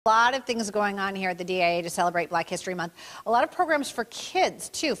A lot of things going on here at the DIA to celebrate Black History Month. A lot of programs for kids,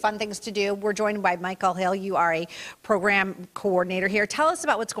 too. Fun things to do. We're joined by Michael Hill. You are a program coordinator here. Tell us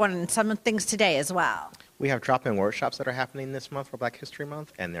about what's going on and some things today as well. We have drop-in workshops that are happening this month for Black History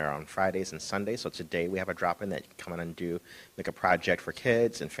Month, and they're on Fridays and Sundays. So today we have a drop-in that you can come in and make a project for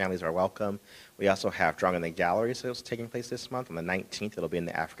kids, and families are welcome. We also have Drawing in the Galleries that's taking place this month. On the 19th, it'll be in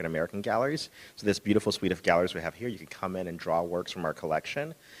the African American galleries. So this beautiful suite of galleries we have here, you can come in and draw works from our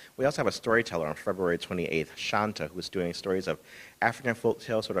collection. We also have a storyteller on February 28th, Shanta, who's doing stories of African folk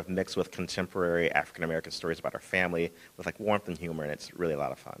tales sort of mixed with contemporary African American stories about our family with like warmth and humor, and it's really a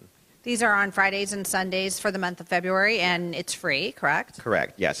lot of fun. These are on Fridays and Sundays for the month of February, and it's free, correct?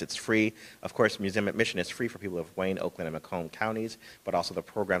 Correct, yes, it's free. Of course, museum admission is free for people of Wayne, Oakland, and Macomb counties, but also the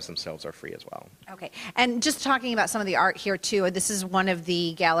programs themselves are free as well. Okay, and just talking about some of the art here, too, this is one of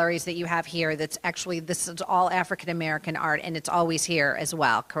the galleries that you have here that's actually, this is all African-American art, and it's always here as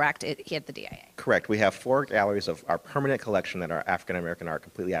well, correct, here at the DIA? Correct. We have 4 galleries of our permanent collection that are African-American art,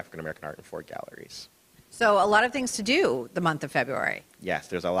 completely African-American art in 4 galleries. So a lot of things to do the month of February. Yes,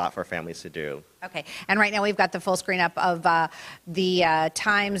 there's a lot for families to do. Okay, and right now we've got the full screen up of the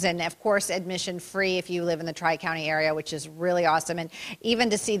times, and of course admission free if you live in the Tri-County area, which is really awesome. And even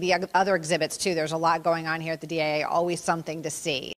to see the other exhibits too, there's a lot going on here at the DIA, always something to see.